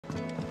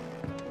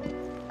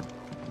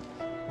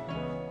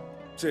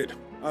Sid,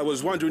 I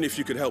was wondering if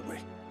you could help me.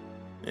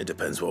 It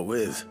depends what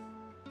with.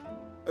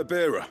 A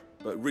bearer,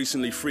 but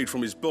recently freed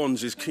from his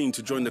bonds, is keen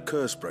to join the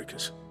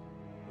Cursebreakers.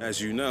 As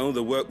you know,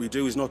 the work we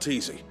do is not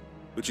easy,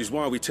 which is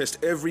why we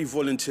test every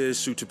volunteer's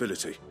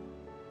suitability.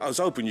 I was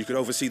hoping you could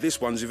oversee this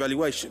one's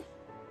evaluation.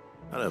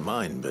 I don't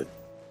mind, but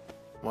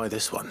why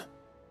this one?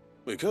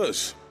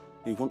 Because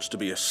he wants to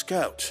be a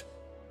scout.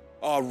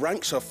 Our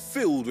ranks are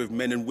filled with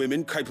men and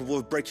women capable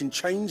of breaking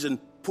chains and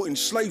putting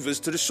slavers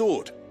to the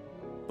sword.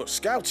 But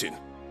scouting,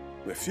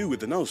 we're few with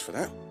the nose for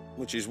that,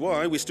 which is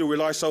why we still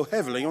rely so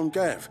heavily on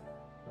Gav.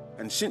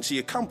 And since he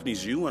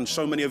accompanies you on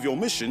so many of your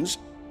missions,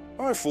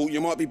 I thought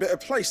you might be better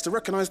placed to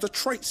recognize the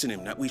traits in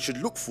him that we should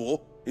look for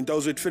in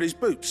those who'd fill his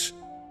boots.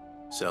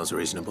 Sounds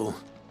reasonable.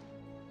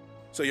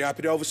 So you're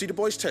happy to oversee the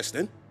boys' test,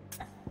 then?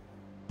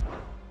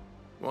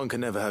 One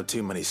can never have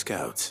too many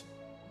scouts.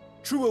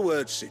 Truer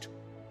words, Sid.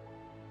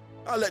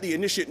 I'll let the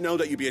initiate know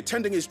that you'll be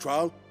attending his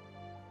trial,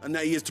 and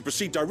that he is to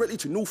proceed directly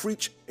to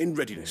Northreach in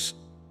readiness.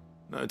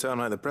 No time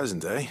like the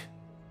present, eh?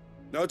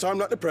 No time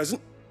like the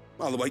present.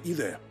 I'll await you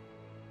there.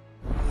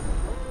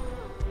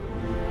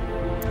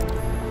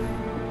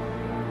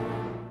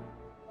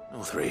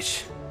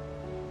 Northreach.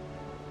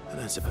 And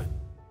that's about...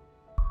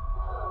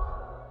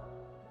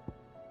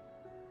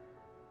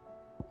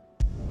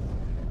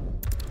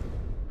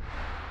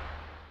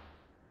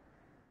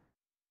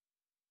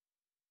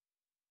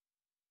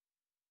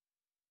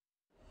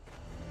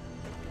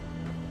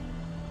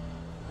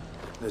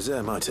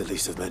 Nazaire might at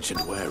least have mentioned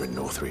where in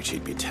Northreach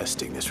he'd be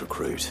testing this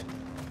recruit.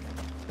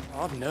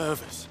 I'm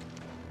nervous.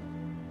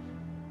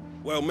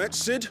 Well met,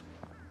 Sid.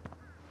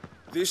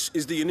 This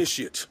is the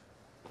initiate.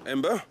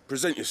 Ember,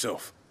 present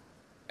yourself.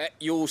 At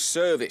your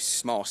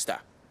service, Master.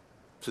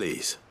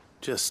 Please,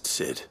 just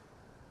Sid.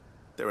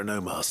 There are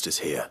no masters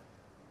here.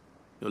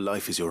 Your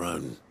life is your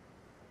own.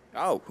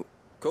 Oh,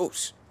 of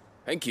course.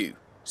 Thank you,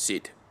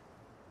 Sid.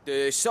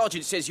 The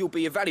sergeant says you'll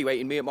be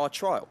evaluating me at my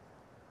trial.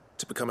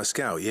 To become a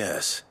scout,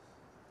 yes.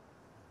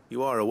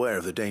 You are aware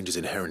of the dangers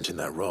inherent in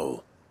that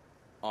role.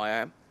 I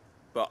am.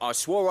 But I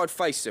swore I'd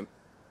face them.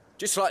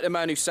 Just like the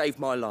man who saved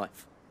my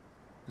life.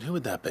 Who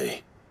would that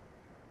be?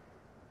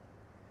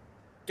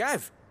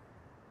 Gav.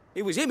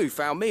 It was him who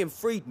found me and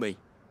freed me.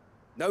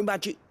 No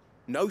magic,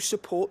 no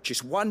support,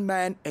 just one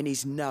man and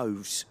his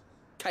nose.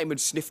 Came and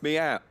sniffed me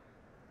out.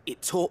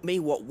 It taught me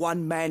what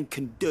one man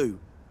can do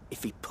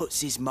if he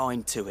puts his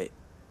mind to it.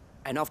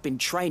 And I've been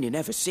training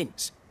ever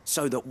since,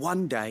 so that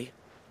one day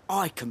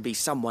I can be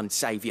someone's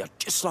saviour,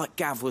 just like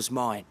Gav was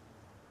mine.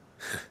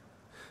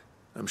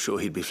 I'm sure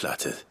he'd be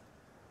flattered.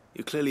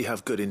 You clearly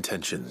have good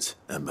intentions,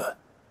 Ember.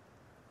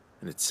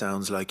 And it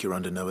sounds like you're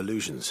under no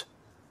illusions.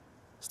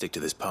 Stick to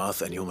this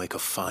path and you'll make a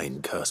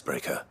fine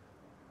Cursebreaker.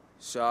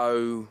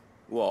 So,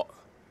 what?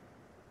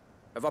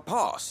 Have I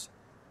passed?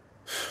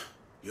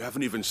 You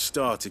haven't even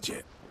started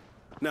yet.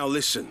 Now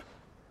listen.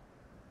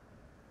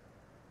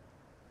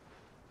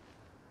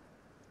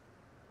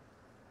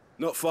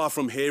 Not far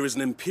from here is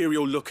an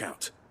Imperial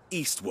lookout,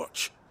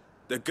 Eastwatch.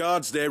 The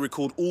guards there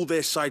record all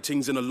their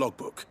sightings in a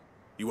logbook.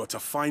 You are to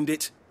find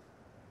it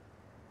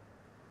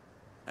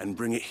and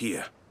bring it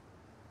here.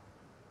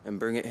 And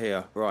bring it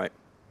here, right.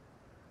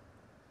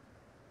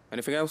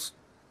 Anything else?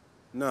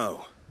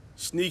 No.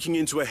 Sneaking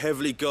into a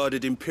heavily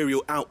guarded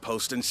Imperial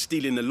outpost and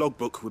stealing the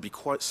logbook would be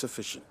quite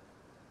sufficient.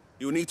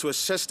 You'll need to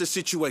assess the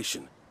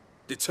situation,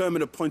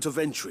 determine a point of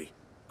entry,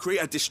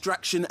 create a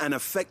distraction and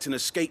effect an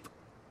escape,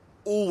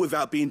 all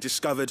without being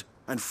discovered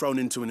and thrown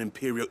into an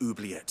Imperial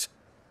oubliette.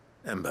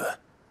 Ember,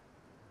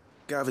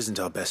 Gav isn't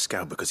our best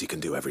scout because he can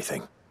do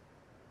everything.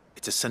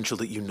 It's essential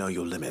that you know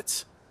your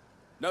limits.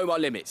 Know my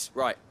limits,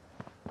 right.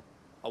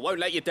 I won't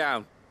let you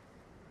down.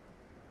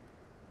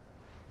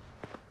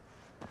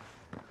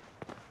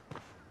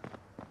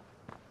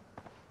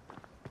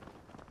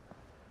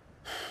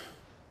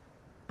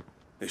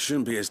 It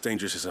shouldn't be as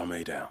dangerous as I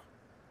made out.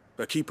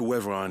 But keep a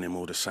weather eye on him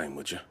all the same,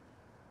 would you?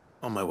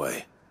 On my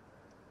way.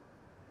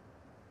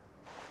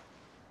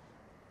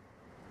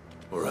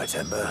 All right,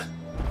 Ember.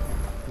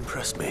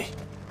 Impressed me.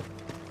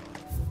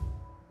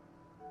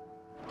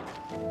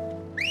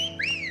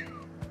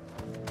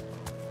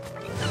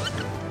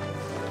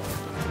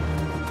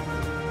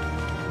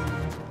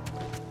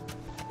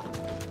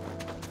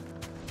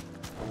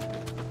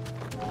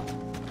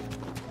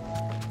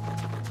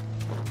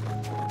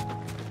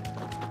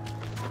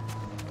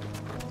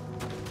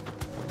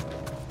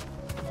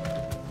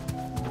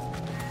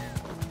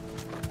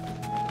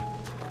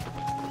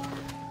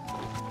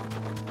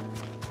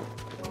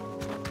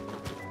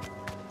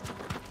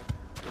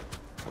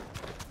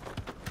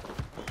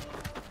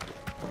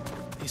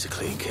 These are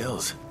clean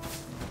kills.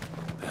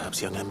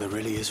 Perhaps young Ember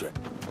really is Or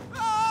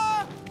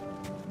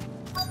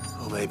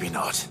maybe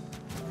not.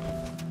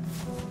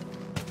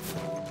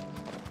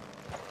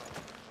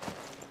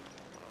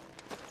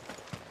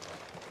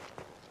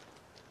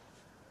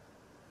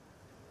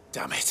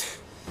 Damn it.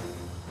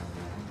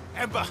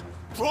 Ember,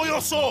 draw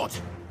your sword!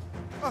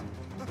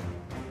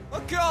 I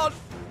can't!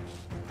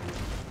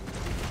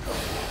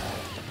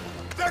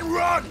 Then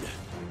run!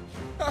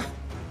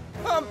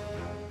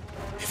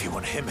 If you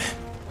want him,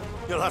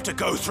 you'll have to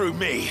go through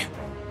me.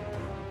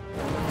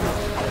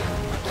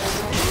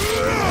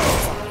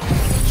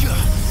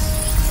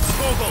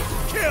 Torgal,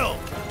 kill!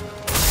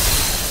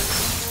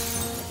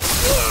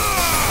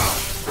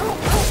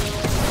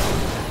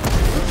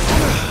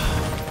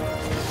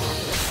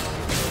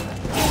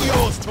 All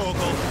yours,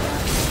 Torgal!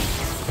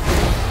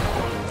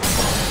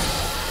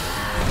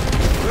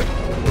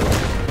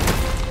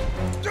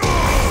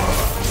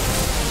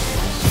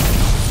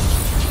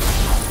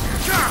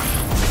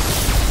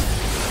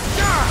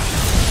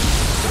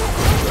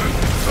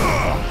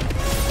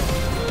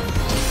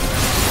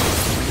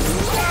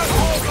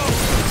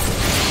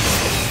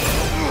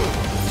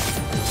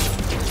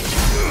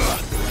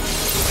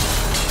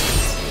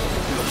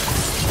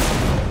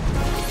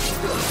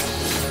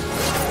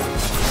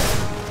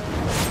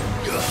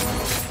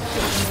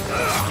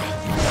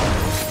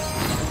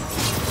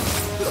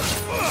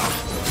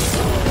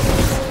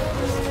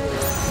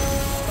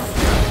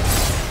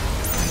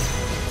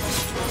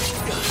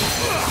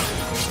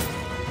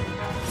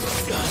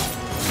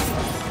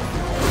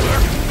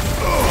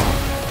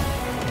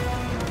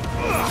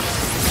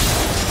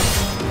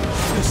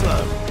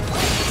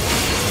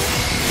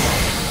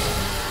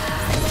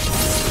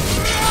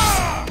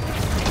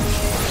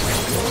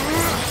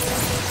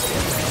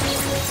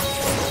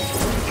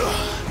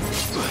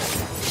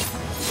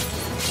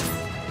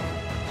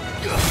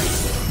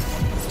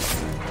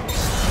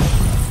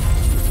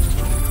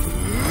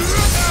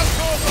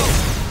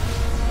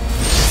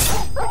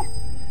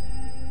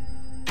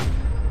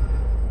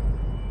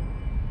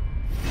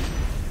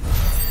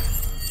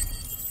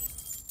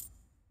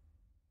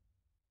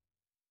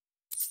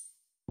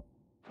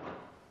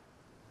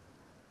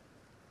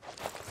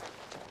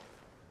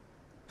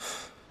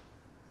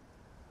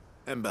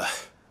 Ember,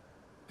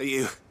 are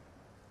you...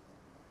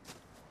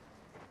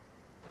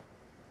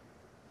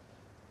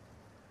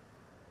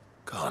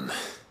 gone?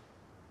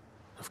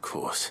 Of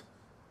course.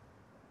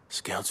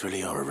 Scouts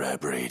really are a rare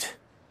breed.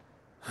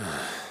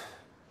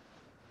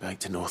 Back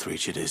to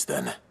Northreach it is,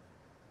 then.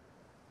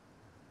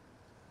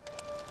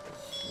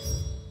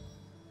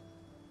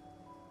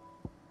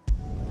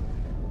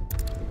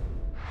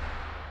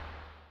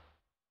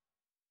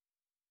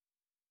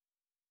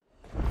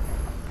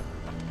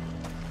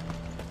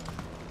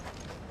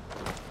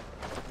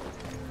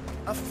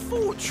 A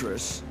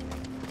fortress?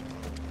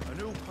 And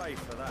who'll pay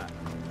for that?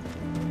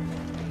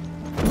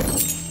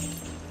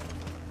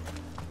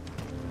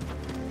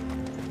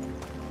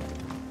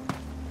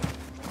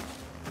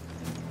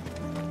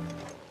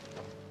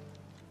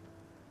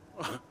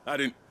 I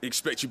didn't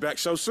expect you back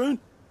so soon.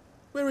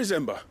 Where is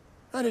Ember?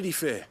 How did he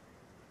fare?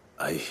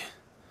 I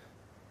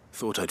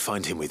thought I'd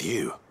find him with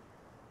you.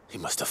 He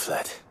must have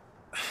fled.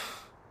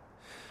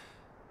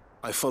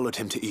 I followed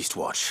him to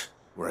Eastwatch,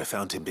 where I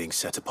found him being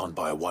set upon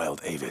by a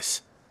wild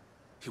Avis.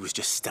 He was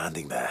just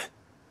standing there.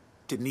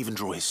 Didn't even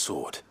draw his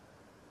sword.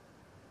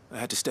 I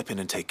had to step in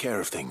and take care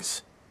of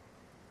things.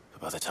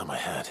 But by the time I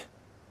had,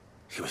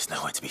 he was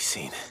nowhere to be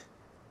seen.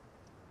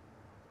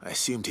 I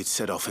assumed he'd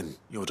set off in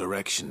your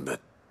direction, but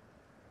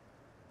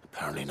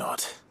apparently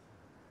not.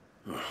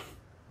 Oh,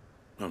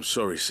 I'm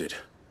sorry, Sid.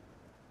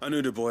 I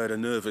knew the boy had a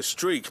nervous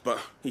streak, but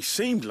he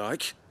seemed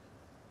like...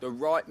 The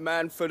right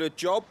man for the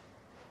job?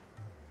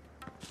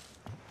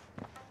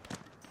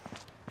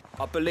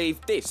 I believe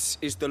this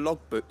is the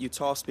logbook you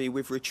tasked me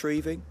with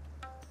retrieving.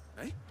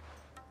 Eh?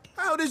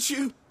 How did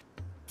you...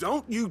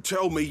 Don't you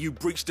tell me you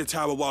breached the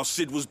tower while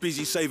Sid was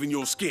busy saving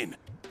your skin.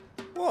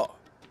 What?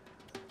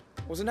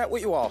 Wasn't that what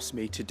you asked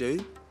me to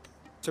do?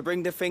 To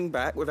bring the thing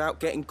back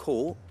without getting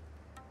caught?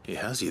 He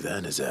has you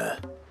there, Nazaire.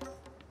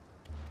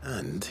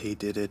 And he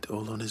did it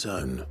all on his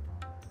own.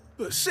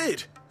 But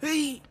Sid,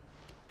 he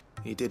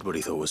did what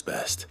he thought was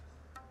best.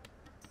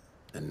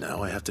 And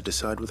now I have to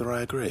decide whether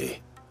I agree.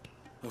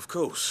 Of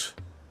course.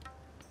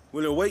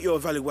 We'll await your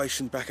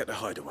evaluation back at the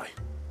hideaway.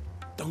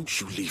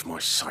 Don't you leave my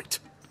sight.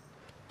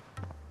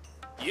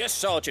 Yes,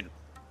 Sergeant.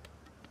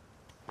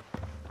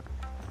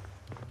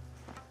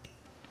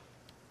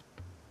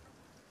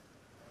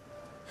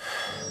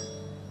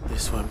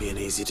 This won't be an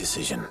easy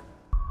decision.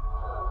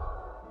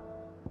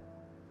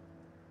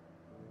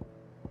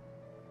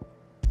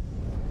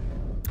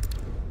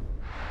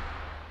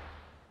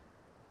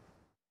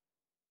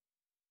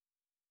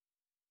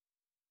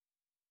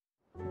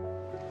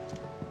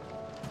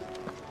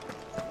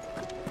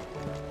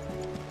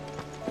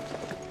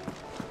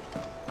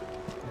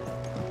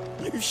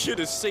 You should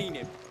have seen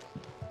him.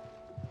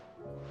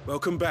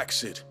 Welcome back,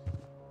 Sid.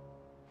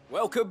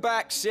 Welcome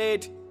back,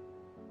 Sid.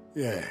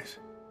 Yes.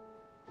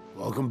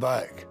 Welcome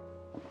back.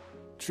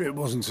 Trip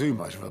wasn't too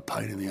much of a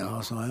pain in the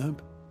arse, I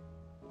hope.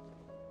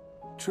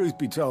 Truth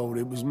be told,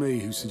 it was me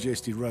who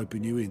suggested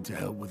roping you in to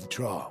help with the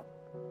trial.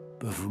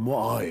 But from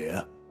what I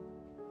hear,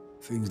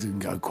 things didn't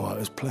go quite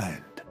as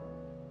planned.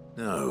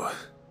 No,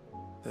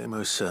 they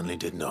most certainly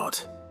did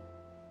not.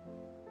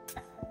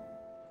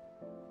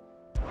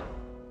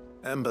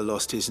 Ember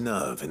lost his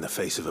nerve in the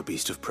face of a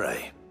beast of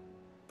prey,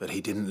 but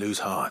he didn't lose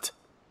heart.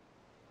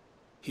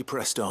 He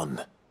pressed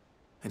on,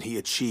 and he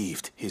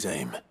achieved his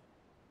aim.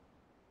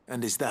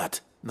 And is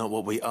that not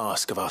what we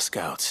ask of our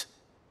scouts?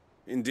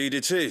 Indeed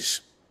it is.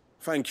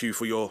 Thank you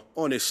for your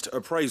honest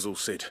appraisal,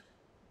 Sid.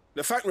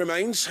 The fact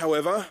remains,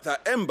 however,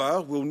 that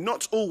Ember will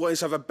not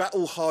always have a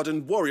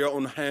battle-hardened warrior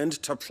on hand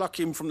to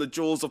pluck him from the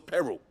jaws of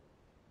peril.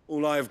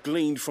 All I have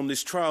gleaned from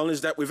this trial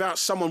is that without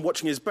someone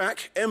watching his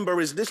back, Ember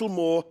is little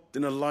more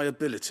than a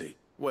liability.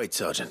 Wait,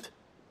 Sergeant.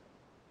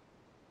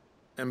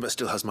 Ember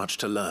still has much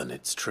to learn,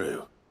 it's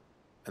true.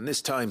 And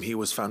this time he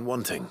was found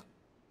wanting.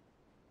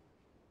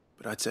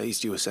 But I'd say he's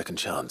due a second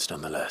chance,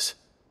 nonetheless.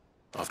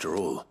 After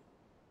all,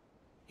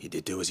 he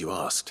did do as you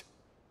asked.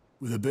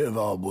 With a bit of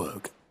hard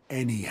work,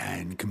 any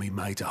hand can be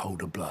made to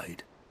hold a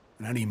blade,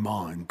 and any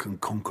mind can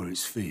conquer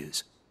its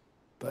fears.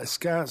 But a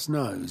scout's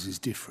nose is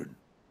different.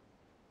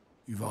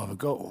 You've either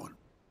got one,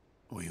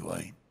 or you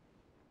ain't.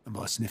 And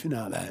by sniffing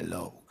out that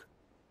log,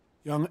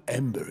 young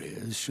Ember here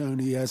has shown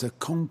he has a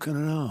conch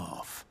and a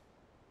half.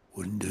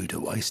 Wouldn't do to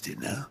waste it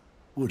now,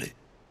 would it?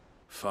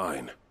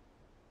 Fine.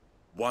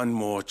 One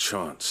more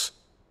chance.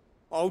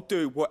 I'll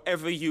do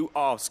whatever you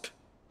ask.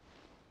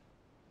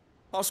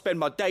 I'll spend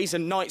my days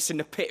and nights in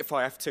the pit if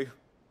I have to.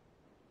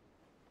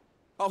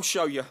 I'll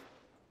show you.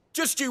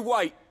 Just you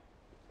wait.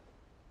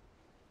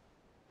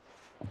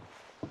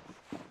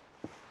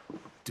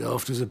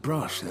 Daft as a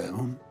brush, that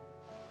one.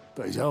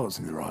 But his heart's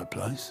in the right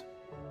place.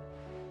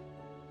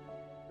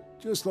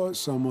 Just like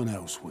someone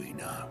else we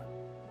know.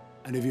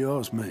 And if you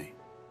ask me,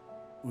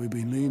 we've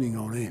been leaning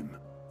on him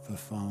for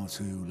far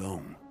too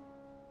long.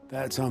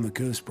 That time the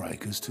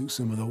Cursebreakers took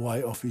some of the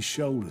weight off his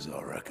shoulders,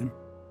 I reckon.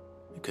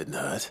 It couldn't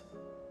hurt.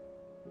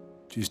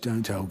 Just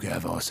don't tell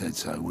Gav I said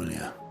so, will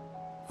you?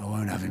 I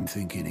won't have him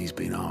thinking he's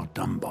been hard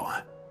done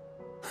by.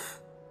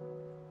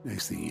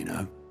 Next thing you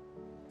know,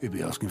 he'll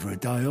be asking for a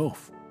day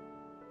off.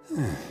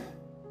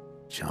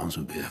 Chance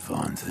would be a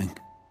fine thing.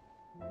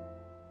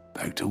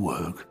 Back to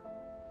work.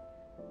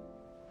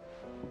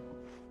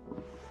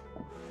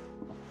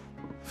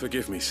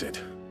 Forgive me, Sid.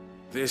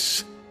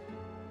 This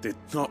did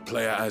not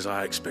play out as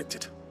I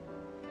expected.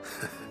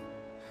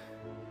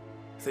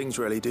 Things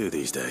rarely do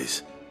these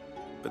days.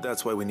 But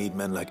that's why we need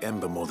men like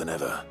Ember more than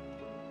ever.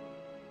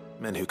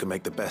 Men who can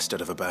make the best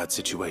out of a bad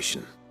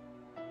situation.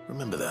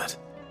 Remember that.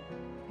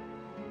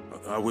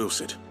 I will,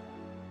 Sid.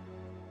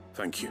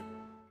 Thank you.